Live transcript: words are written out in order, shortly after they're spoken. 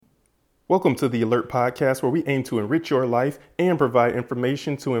Welcome to the Alert Podcast, where we aim to enrich your life and provide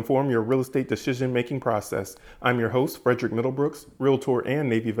information to inform your real estate decision-making process. I'm your host, Frederick Middlebrooks, Realtor and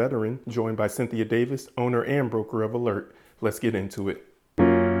Navy veteran, joined by Cynthia Davis, owner and broker of Alert. Let's get into it.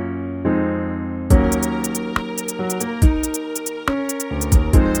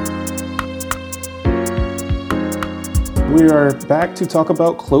 We are back to talk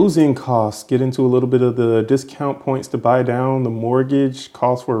about closing costs, get into a little bit of the discount points to buy down the mortgage,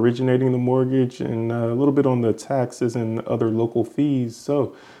 costs for originating the mortgage, and a little bit on the taxes and other local fees.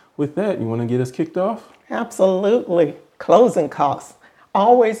 So with that, you want to get us kicked off? Absolutely. Closing costs,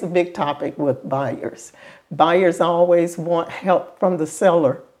 always a big topic with buyers. Buyers always want help from the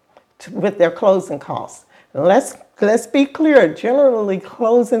seller with their closing costs. Let's be clear, generally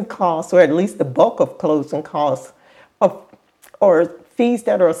closing costs, or at least the bulk of closing costs, or fees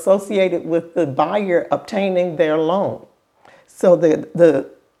that are associated with the buyer obtaining their loan. So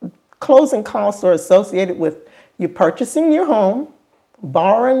the closing costs are associated with you purchasing your home,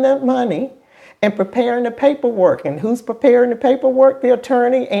 borrowing that money, and preparing the paperwork. And who's preparing the paperwork? The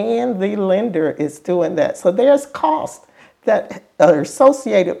attorney and the lender is doing that. So there's costs that are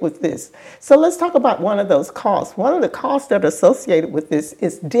associated with this. So let's talk about one of those costs. One of the costs that are associated with this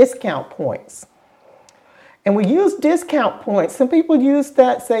is discount points. And we use discount points. Some people use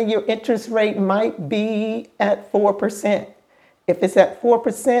that, say your interest rate might be at 4%. If it's at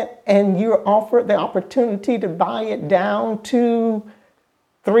 4% and you're offered the opportunity to buy it down to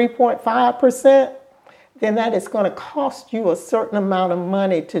 3.5%, then that is going to cost you a certain amount of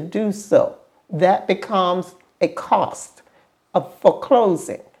money to do so. That becomes a cost for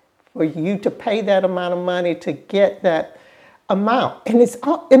closing, for you to pay that amount of money to get that amount. And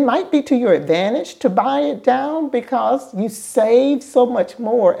it might be to your advantage to buy it down because you save so much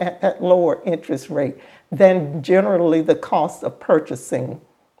more at that lower interest rate than generally the cost of purchasing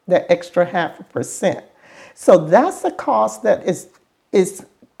that extra 0.5%. So that's a cost that is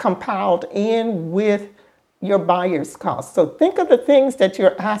compiled in with your buyer's cost. So think of the things that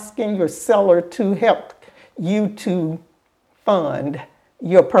you're asking your seller to help you to fund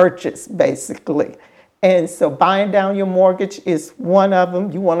your purchase, basically. And so buying down your mortgage is one of them.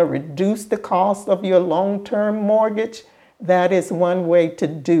 You want to reduce the cost of your long-term mortgage. That is one way to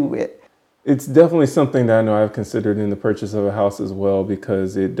do it. It's definitely something that I know I've considered in the purchase of a house as well,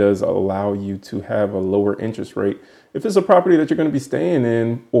 because it does allow you to have a lower interest rate. If it's a property that you're going to be staying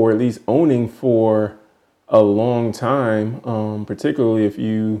in or at least owning for a long time, particularly if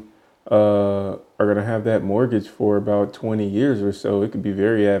you are going to have that mortgage for about 20 years or so, it could be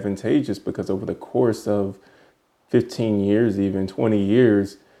very advantageous because over the course of 15 years, even 20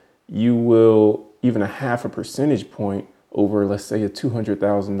 years, you will, even a 0.5 percentage point over, let's say, a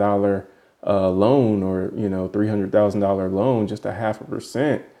 $200,000 loan or, $300,000 loan, just a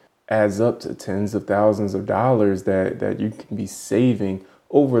 0.5% adds up to tens of thousands of dollars that you can be saving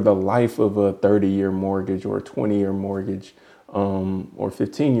over the life of a 30-year mortgage or a 20-year mortgage. Or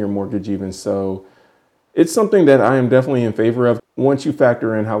 15-year mortgage even. So it's something that I am definitely in favor of. Once you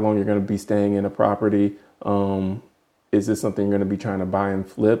factor in how long you're going to be staying in a property, is this something you're going to be trying to buy and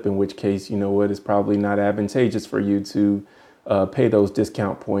flip? In which case, it's probably not advantageous for you to pay those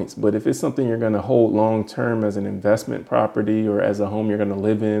discount points. But if it's something you're going to hold long term as an investment property or as a home you're going to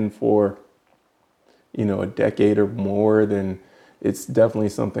live in for, a decade or more, then it's definitely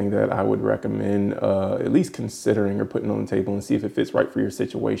something that I would recommend at least considering or putting on the table and see if it fits right for your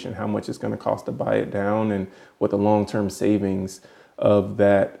situation, how much it's going to cost to buy it down and what the long-term savings of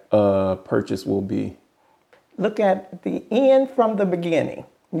that purchase will be. Look at the end from the beginning.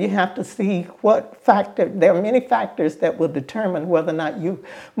 You have to see what factor, there are many factors that will determine whether or not you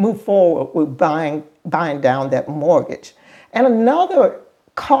move forward with buying down that mortgage. And another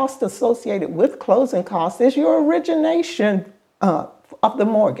cost associated with closing costs is your origination of the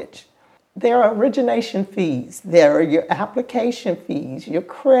mortgage. There are origination fees. There are your application fees, your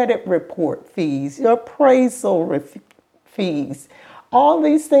credit report fees, your appraisal fees. All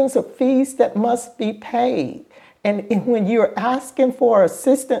these things are fees that must be paid. And when you're asking for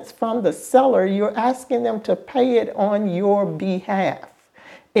assistance from the seller, you're asking them to pay it on your behalf.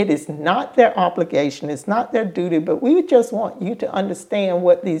 It is not their obligation. It's not their duty, but we just want you to understand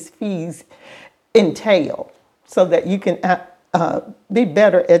what these fees entail so that you can be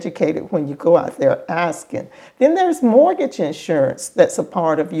better educated when you go out there asking. Then there's mortgage insurance that's a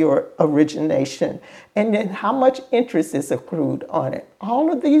part of your origination, and then how much interest is accrued on it.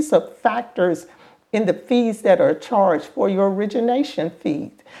 All of these are factors in the fees that are charged for your origination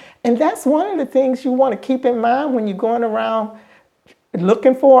fees. And that's one of the things you want to keep in mind when you're going around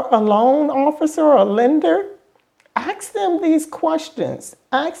looking for a loan officer or a lender. ask them these questions.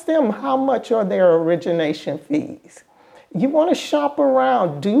 Ask them how much are their origination fees. You want to shop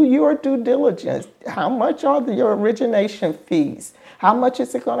around, do your due diligence. How much are your origination fees? How much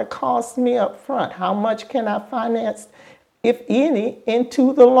is it going to cost me up front? How much can I finance, if any,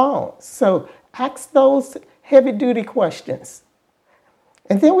 into the loan? So ask those heavy duty questions.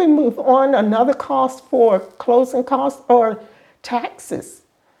 And then we move on. Another cost for closing costs are taxes.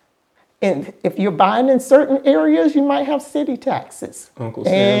 And if you're buying in certain areas, you might have city taxes. Uncle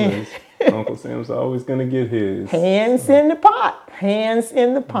Sam's always going to get his. Hands in the pot. Hands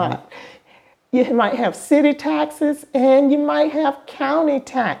in the pot. You might have city taxes and you might have county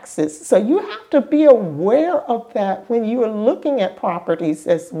taxes. So you have to be aware of that when you are looking at properties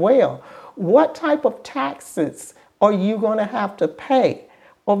as well. What type of taxes are you going to have to pay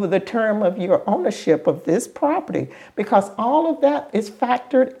over the term of your ownership of this property? Because all of that is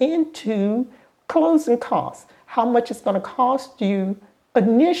factored into closing costs. How much it's going to cost you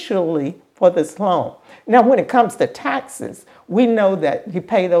initially for this loan. Now, when it comes to taxes, we know that you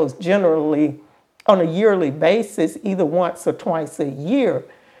pay those generally on a yearly basis, either once or twice a year.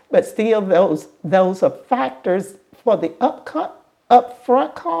 But still, those are factors for the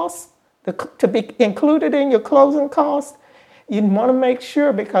upfront costs to be included in your closing costs. You want to make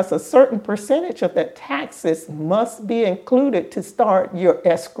sure, because a certain percentage of that taxes must be included to start your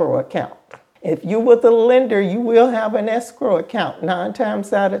escrow account. If you're with a lender, you will have an escrow account 9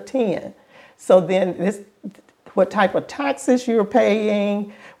 times out of 10. So then what type of taxes you're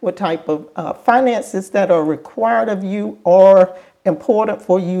paying, what type of finances that are required of you are important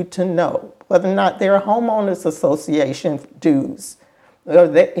for you to know. Whether or not there are homeowners association dues. Are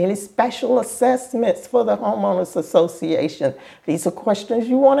there any special assessments for the homeowners association? These are questions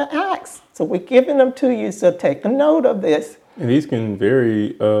you want to ask. So we're giving them to you, so take a note of this. And these can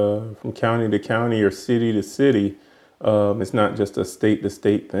vary from county to county or city to city. It's not just a state to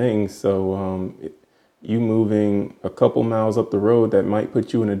state thing. So you moving a couple miles up the road that might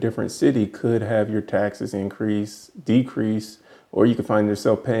put you in a different city could have your taxes increase, decrease, or you could find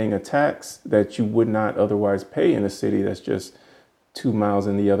yourself paying a tax that you would not otherwise pay in a city that's just 2 miles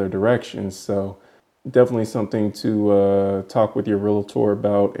in the other direction. So definitely something to talk with your realtor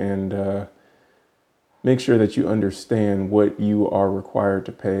about, and make sure that you understand what you are required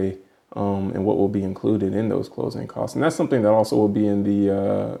to pay and what will be included in those closing costs. And that's something that also will be in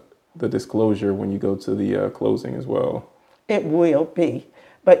the disclosure when you go to the closing as well. It will be,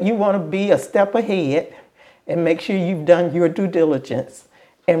 but you want to be a step ahead and make sure you've done your due diligence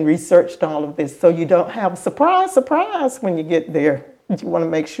and researched all of this, so you don't have a surprise when you get there. You want to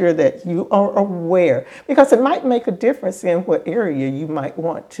make sure that you are aware, because it might make a difference in what area you might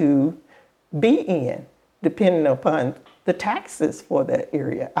want to be in, depending upon the taxes for that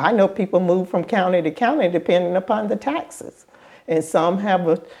area. I know people move from county to county depending upon the taxes. And some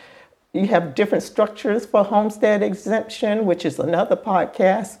you have different structures for homestead exemption, which is another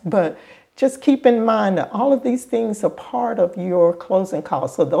podcast, but just keep in mind that all of these things are part of your closing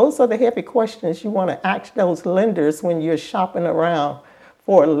costs. So those are the heavy questions you want to ask those lenders when you're shopping around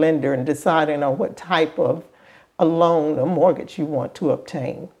for a lender and deciding on what type of a loan or mortgage you want to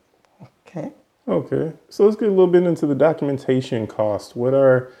obtain. Okay. So let's get a little bit into the documentation cost. What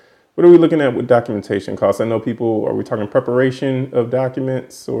are we looking at with documentation costs? I know are we talking preparation of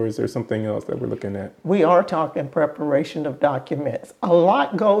documents, or is there something else that we're looking at? We are talking preparation of documents. A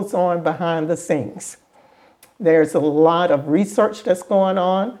lot goes on behind the scenes. There's a lot of research that's going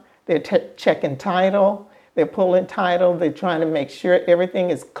on. They're checking title. They're pulling title. They're trying to make sure everything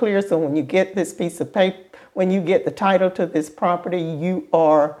is clear. So when you get this piece of paper, when you get the title to this property, you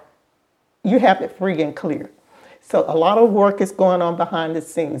have it free and clear. So a lot of work is going on behind the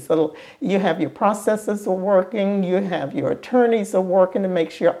scenes. So you have your processors are working, you have your attorneys are working to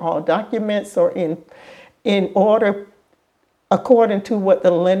make sure all documents are in order according to what the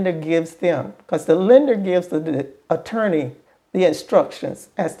lender gives them. Because the lender gives the attorney the instructions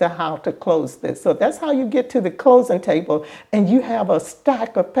as to how to close this. So that's how you get to the closing table, and you have a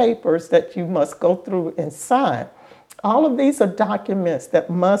stack of papers that you must go through and sign. All of these are documents that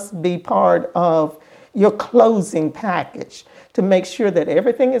must be part of your closing package to make sure that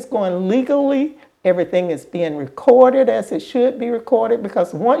everything is going legally, everything is being recorded as it should be recorded,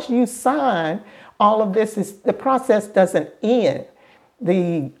 because once you sign, all of the process doesn't end.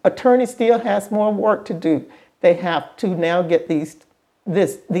 The attorney still has more work to do. They have to now get these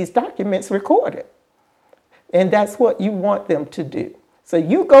documents recorded. And that's what you want them to do. So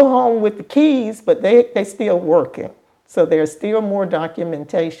you go home with the keys, but they're still working. So there's still more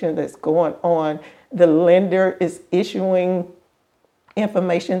documentation that's going on. The lender is issuing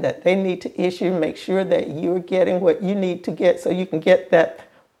information that they need to issue, make sure that you're getting what you need to get so you can get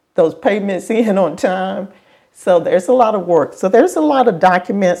those payments in on time. So there's a lot of work. So there's a lot of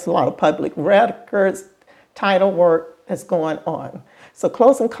documents, a lot of public records, title work that's going on. So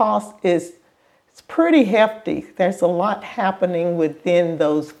closing costs it's pretty hefty. There's a lot happening within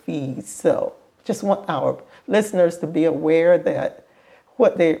those fees. So just want our listeners to be aware that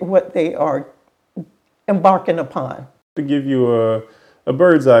what they are embarking upon. To give you a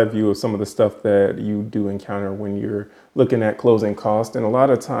bird's eye view of some of the stuff that you do encounter when you're looking at closing costs. And a lot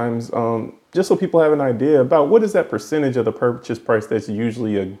of times, just so people have an idea about what is that percentage of the purchase price that's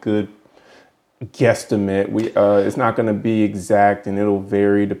usually a good guesstimate. It's not going to be exact, and it'll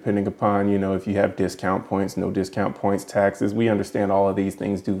vary depending upon, if you have discount points, no discount points, taxes. We understand all of these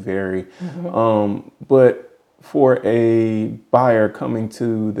things do vary. But for a buyer coming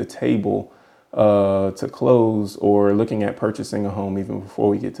to the table to close or looking at purchasing a home, even before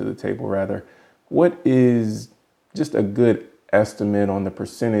we get to the table, rather, what is just a good estimate on the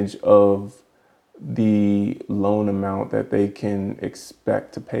percentage of the loan amount that they can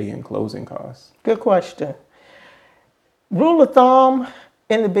expect to pay in closing costs? Good question. Rule of thumb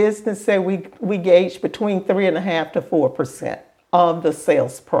in the business say we gauge between 3.5% to 4% of the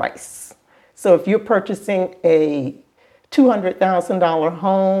sales price. So if you're purchasing a $200,000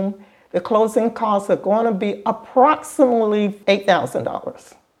 home, the closing costs are going to be approximately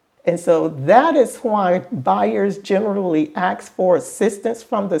 $8,000. And so that is why buyers generally ask for assistance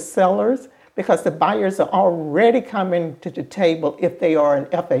from the sellers, because the buyers are already coming to the table. If they are an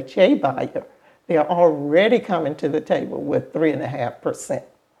FHA buyer, they are already coming to the table with 3.5%.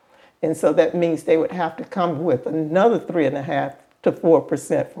 And so that means they would have to come with another 3.5% to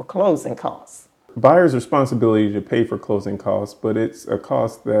 4% for closing costs. Buyer's responsibility to pay for closing costs, but it's a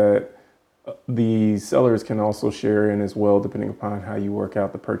cost that the sellers can also share in as well, depending upon how you work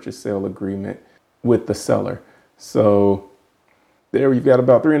out the purchase sale agreement with the seller. So there you've got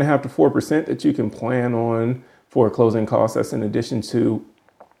about 3.5% to 4% that you can plan on for closing costs. That's in addition to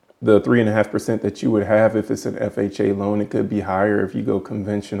the 3.5% that you would have if it's an FHA loan. It could be higher if you go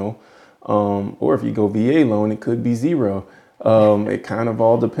conventional, or if you go VA loan, it could be zero. It kind of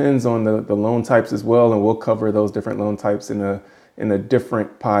all depends on the loan types as well, and we'll cover those different loan types in a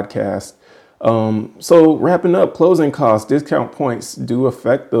different podcast. So wrapping up, closing costs, discount points do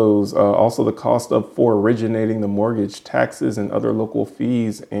affect those. Also the cost for originating the mortgage, taxes and other local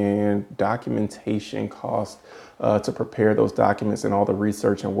fees, and documentation costs to prepare those documents, and all the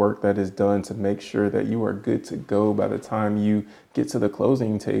research and work that is done to make sure that you are good to go by the time you get to the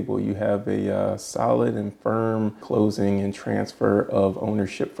closing table. You have a solid and firm closing and transfer of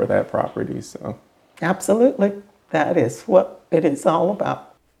ownership for that property. So absolutely, that is what it is all about.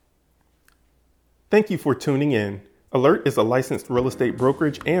 Thank you for tuning in. Alert is a licensed real estate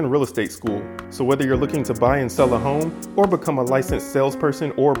brokerage and real estate school. So whether you're looking to buy and sell a home or become a licensed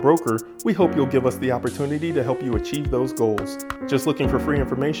salesperson or broker, we hope you'll give us the opportunity to help you achieve those goals. Just looking for free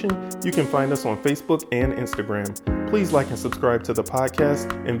information? You can find us on Facebook and Instagram. Please like and subscribe to the podcast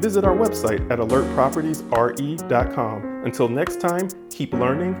and visit our website at alertpropertiesre.com. Until next time, keep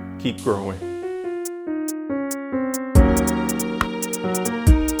learning, keep growing.